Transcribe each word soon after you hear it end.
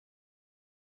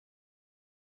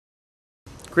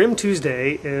Grim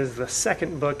Tuesday is the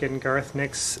second book in Garth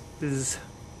Nix's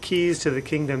Keys to the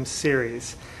Kingdom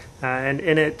series. And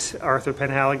in it, Arthur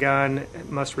Penhaligon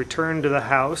must return to the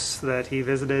house that he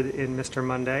visited in Mr.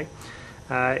 Monday.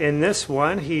 In this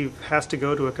one, he has to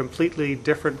go to a completely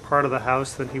different part of the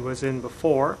house than he was in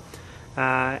before.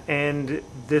 And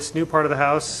this new part of the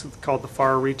house, called the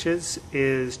Far Reaches,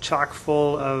 is chock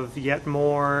full of yet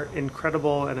more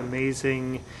incredible and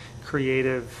amazing,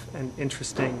 creative and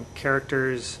interesting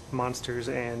characters, monsters,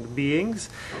 and beings.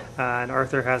 And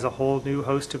Arthur has a whole new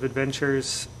host of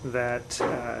adventures that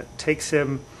takes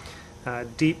him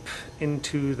deep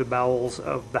into the bowels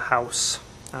of the house,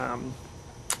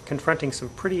 confronting some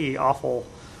pretty awful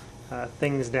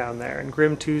things down there. And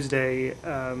Grim Tuesday,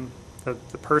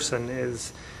 the person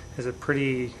is a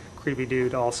pretty creepy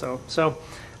dude also. So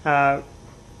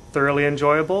thoroughly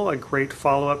enjoyable, a great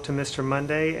follow-up to Mr.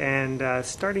 Monday, and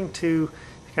starting to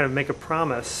kind of make a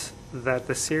promise that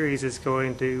the series is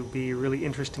going to be really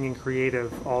interesting and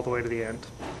creative all the way to the end.